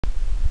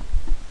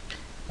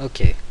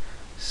Okay,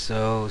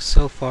 so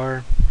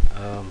far,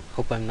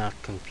 hope I'm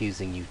not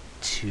confusing you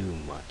too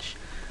much.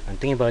 I'm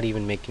thinking about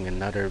even making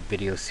another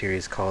video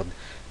series called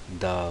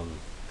the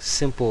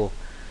simple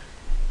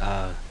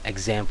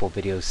example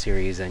video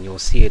series, and you'll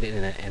see it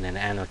in an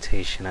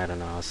annotation. I don't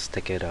know. I'll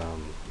stick it.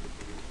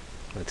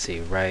 Let's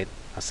see, right.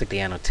 I'll stick the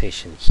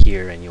annotation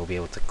here, and you'll be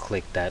able to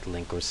click that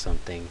link or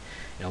something.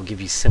 And it'll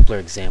give you simpler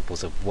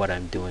examples of what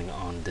I'm doing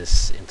on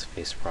this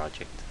interface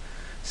project.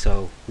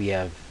 So we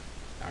have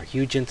our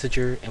huge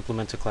integer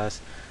implementer class.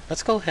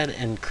 Let's go ahead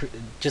and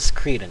just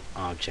create an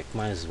object.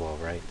 Might as well,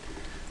 right?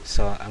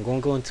 So I'm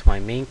going to go into my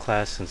main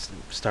class and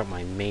start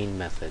my main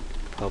method.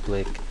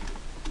 Public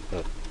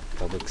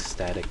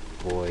static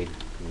void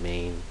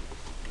main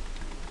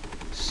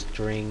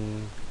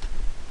string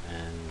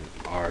and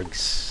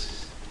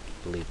args.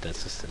 I believe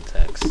that's the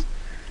syntax. And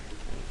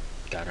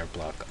got our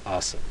block.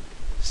 Awesome.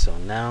 So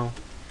now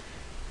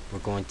we're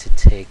going to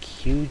take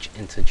huge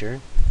integer.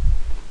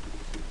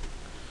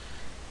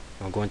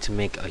 I'm going to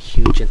make a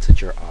huge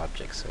integer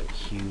object. So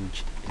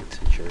huge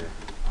integer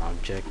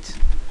object.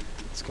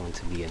 It's going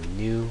to be a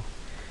new,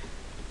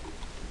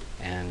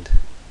 and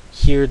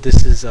here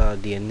this is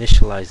the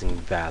initializing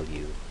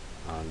value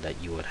that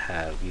you would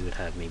have. You would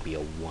have maybe a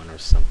 1 or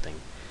something.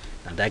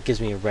 Now that gives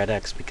me a red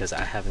X because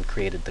I haven't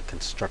created the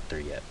constructor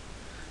yet.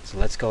 So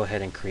let's go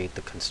ahead and create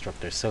the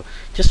constructor. So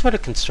just for the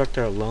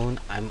constructor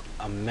alone, I'm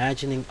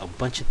imagining a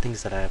bunch of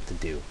things that I have to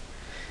do.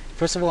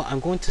 First of all, I'm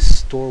going to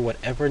store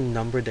whatever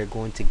number they're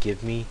going to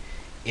give me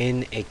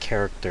in a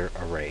character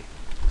array.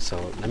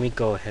 So let me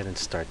go ahead and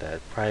start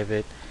that.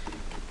 Private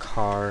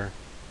car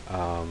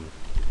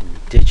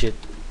digit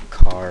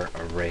car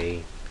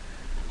array.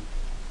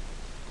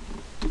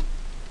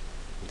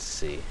 Let's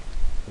see,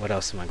 what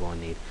else am I going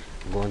to need?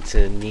 I'm going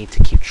to need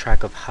to keep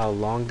track of how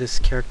long this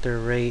character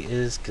array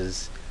is,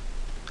 because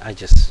I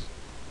just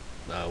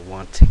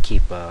want to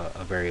keep a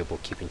variable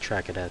keeping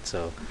track of that.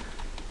 So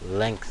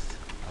length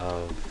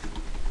of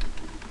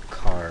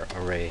car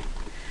array.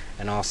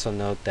 And also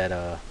note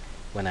that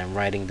when I'm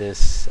writing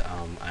this,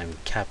 I'm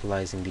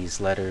capitalizing these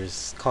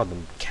letters. Call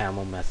them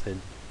camel method.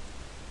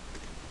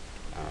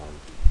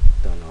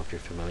 Don't know if you're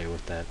familiar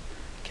with that.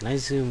 Can I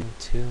zoom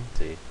too?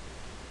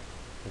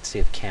 Let's see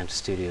if Cam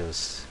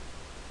Studio's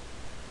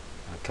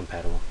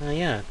compatible.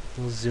 Yeah,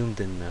 zoomed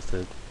in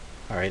method.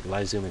 Alright,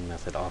 live zoom in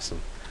method.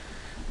 Awesome.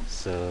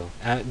 So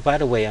by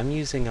the way, I'm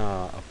using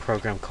a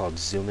program called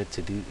Zoom It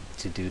to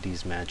do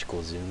these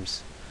magical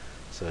zooms.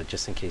 So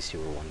just in case you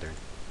were wondering.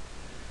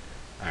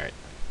 Alright.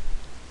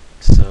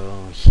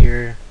 So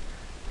here,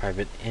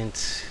 private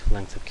int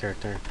length of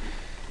character.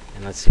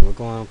 And let's see, we're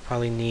going to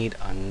probably need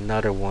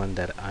another one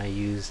that I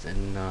used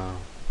in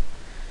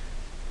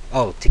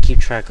to keep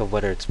track of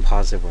whether it's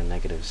positive or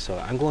negative. So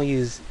I'm going to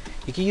use,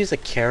 you can use a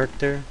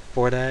character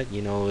for that,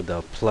 you know,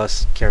 the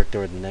plus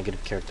character or the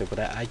negative character, but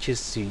I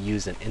choose to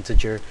use an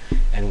integer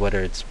and whether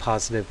it's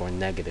positive or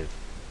negative.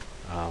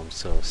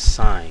 So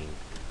sign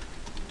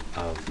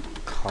of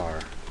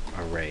car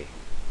array.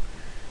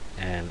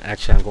 And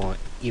actually I'm going to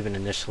even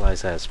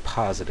initialize that as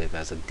positive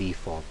as a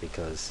default,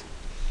 because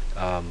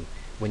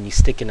when you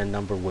stick in a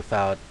number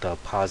without the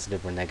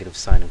positive or negative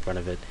sign in front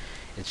of it,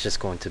 it's just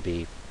going to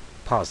be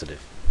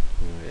positive.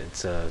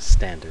 It's a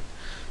standard.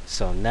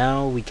 So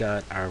now we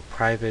got our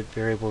private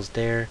variables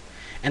there,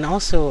 and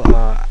also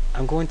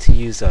I'm going to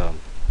use a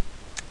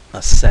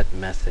set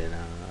method.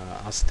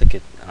 I'll stick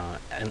it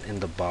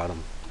in the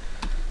bottom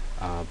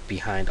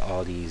behind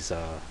all these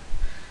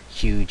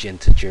huge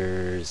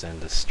integers and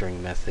the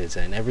string methods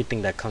and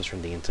everything that comes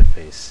from the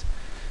interface.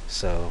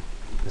 So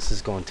this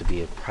is going to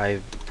be a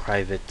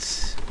private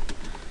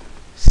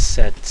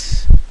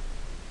set,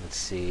 let's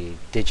see,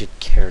 digit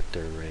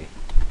character array.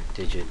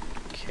 Digit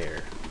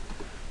char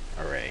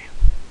array.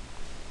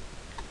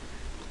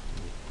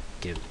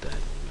 Give that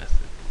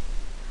method.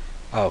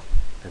 Oh,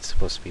 that's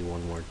supposed to be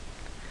one word.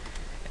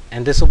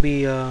 And this will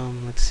be,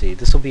 let's see,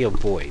 this will be a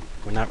void.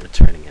 We're not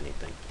returning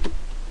anything.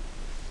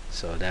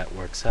 So that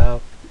works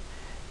out.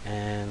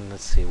 And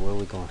let's see, what are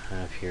we going to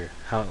have here?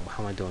 How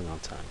am I doing on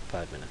time?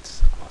 5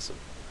 minutes. Awesome.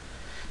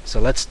 So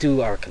let's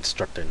do our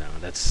constructor now.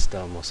 That's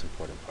the most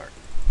important part.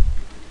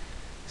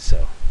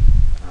 So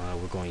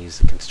we're going to use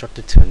the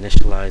constructor to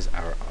initialize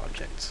our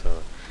object.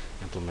 So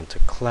implementer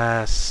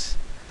class,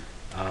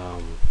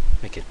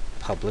 make it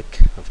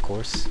public, of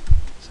course,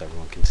 so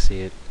everyone can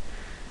see it.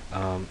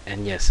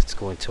 And yes, it's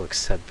going to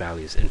accept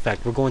values. In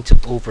fact, we're going to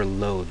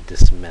overload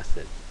this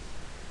method.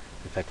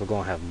 In fact, we're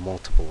going to have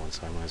multiple ones,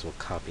 so I might as well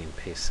copy and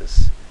paste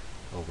this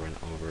over and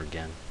over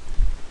again.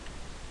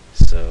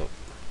 So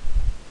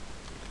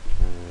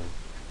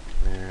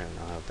there, and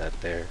I'll have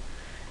that there.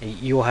 And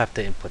you'll have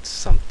to input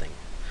something,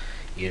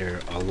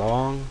 either a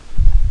long,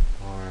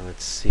 or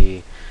let's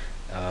see,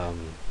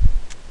 an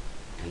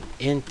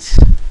int.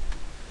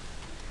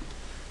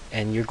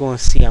 And you're going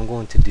to see I'm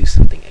going to do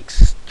something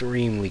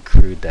extremely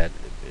crude that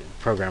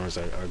programmers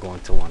are going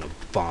to want to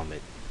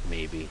vomit,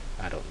 maybe.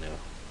 I don't know.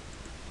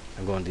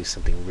 I'm going to do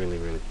something really,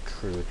 really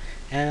crude.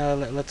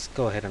 And let's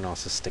go ahead and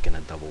also stick in a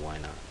double, why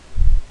not?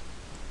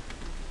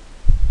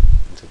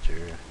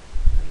 integer,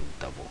 and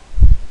double.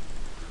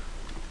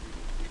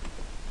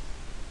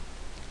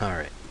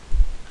 Alright,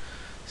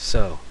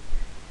 so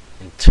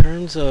in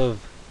terms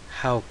of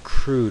how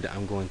crude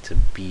I'm going to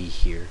be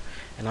here,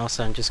 and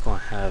also I'm just going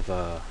to have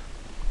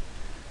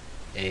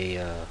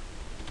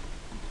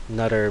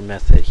another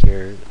method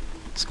here.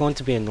 It's going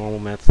to be a normal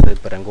method,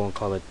 but I'm going to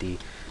call it the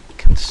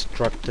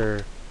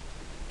constructor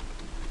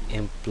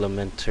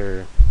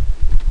implementer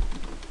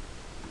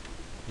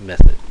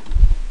method.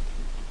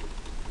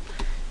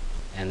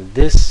 And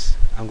this,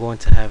 I'm going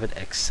to have it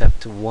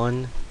accept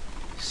one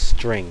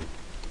string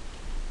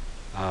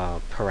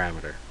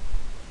parameter.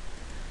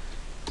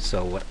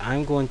 So what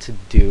I'm going to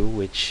do,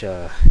 which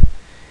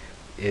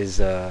is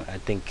I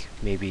think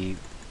maybe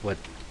what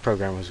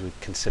programmers would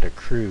consider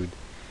crude,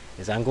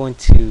 is I'm going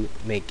to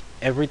make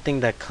everything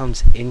that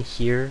comes in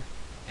here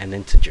an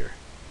integer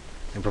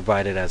and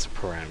provide it as a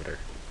parameter.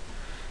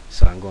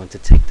 So I'm going to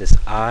take this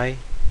I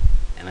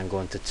and I'm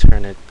going to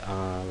turn it,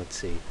 let's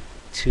see,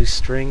 to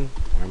string,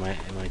 or am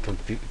I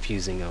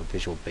confusing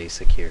Visual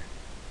Basic here?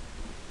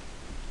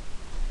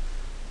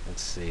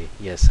 Let's see,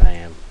 yes I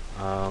am.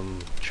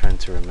 Trying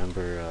to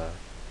remember,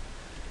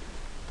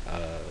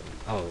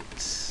 oh,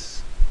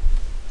 it's,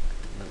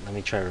 let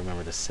me try to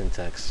remember the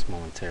syntax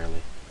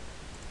momentarily.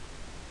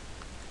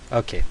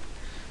 Okay,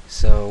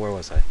 so where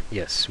was I?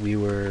 Yes, we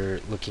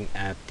were looking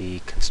at the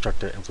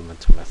constructor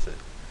implementer method.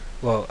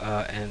 Well,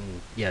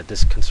 and yeah,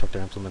 this constructor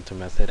implementer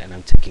method, and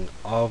I'm taking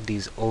all of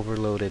these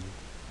overloaded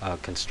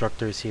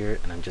constructors here,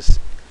 and I'm just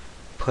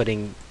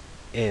putting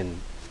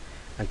in,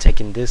 I'm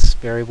taking this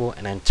variable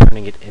and I'm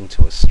turning it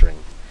into a string.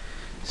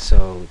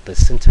 So the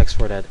syntax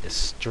for that is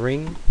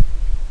string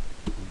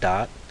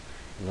dot,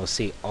 and you'll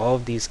see all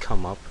of these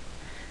come up,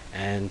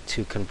 and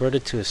to convert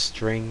it to a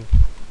string,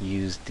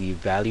 use the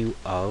value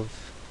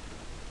of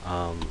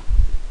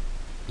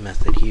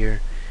method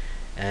here,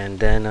 and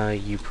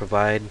then you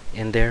provide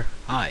in there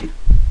I,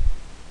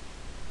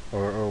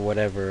 or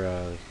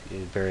whatever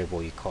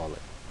variable you call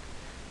it,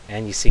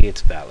 and you see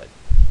it's valid.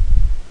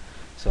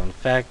 So in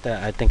fact,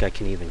 I think I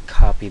can even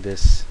copy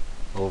this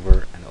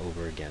over and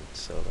over again.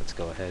 So let's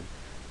go ahead,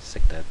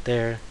 stick that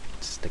there,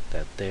 stick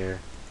that there.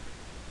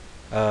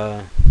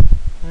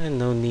 And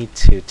no need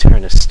to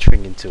turn a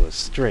string into a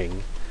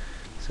string,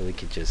 so we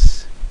could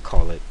just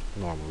call it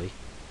normally,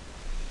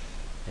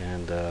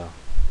 and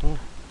well,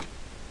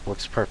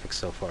 works perfect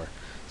so far.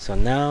 So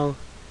now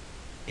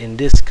in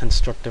this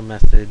constructor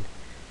method,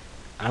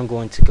 I'm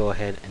going to go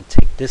ahead and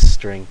take this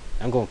string,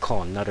 I'm going to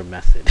call another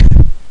method.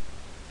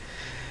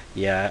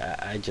 Yeah,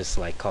 I just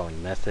like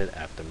calling method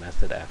after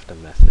method after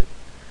method.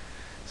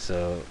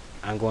 So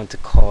I'm going to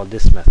call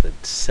this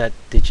method set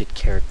digit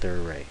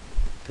character array,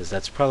 because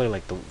that's probably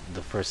like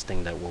the first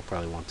thing that we'll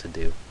probably want to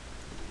do.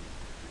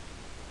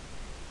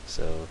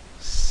 So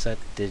set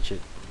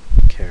digit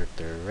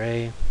character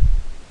array,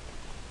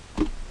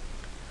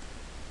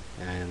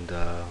 and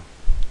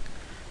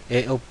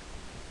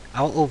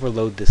I'll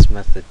overload this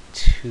method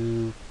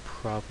to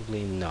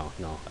probably no,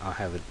 I'll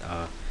have it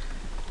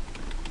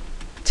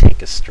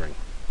take a string.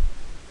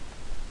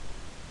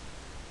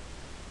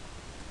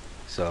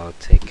 So I'll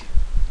take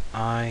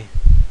I,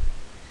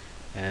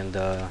 and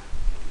I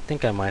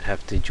think I might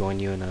have to join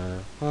you in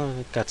a, well,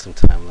 I've got some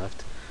time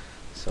left,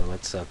 so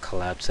let's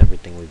collapse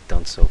everything we've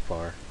done so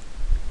far.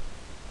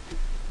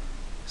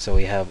 So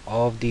we have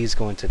all of these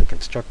going to the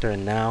constructor,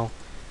 and now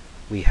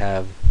we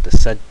have the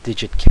set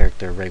digit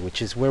character array,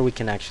 which is where we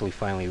can actually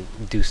finally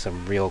do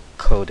some real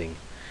coding.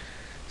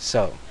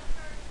 So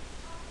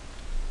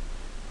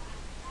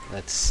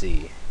let's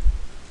see,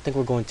 I think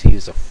we're going to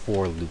use a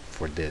for loop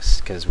for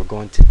this, because we're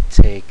going to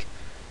take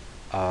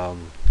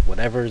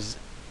whatever's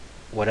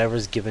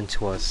given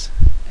to us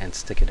and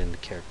stick it in the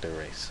character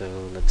array.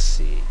 So let's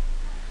see,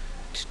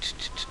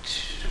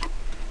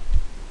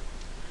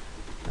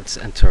 let's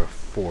enter a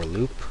for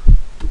loop,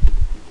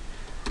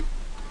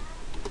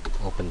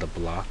 open the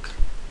block.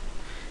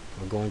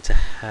 We're going to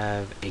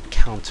have a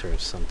counter of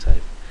some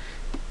type.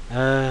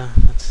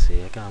 Let's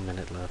see, I got a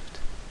minute left.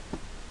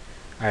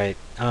 Alright,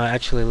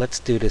 actually let's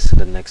do this in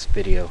the next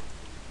video.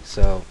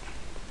 So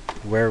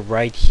we're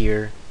right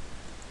here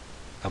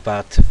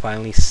about to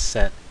finally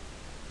set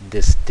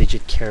this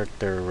digit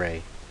character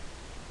array,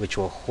 which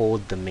will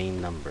hold the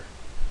main number.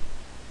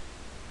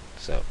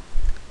 So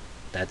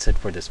that's it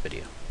for this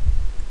video.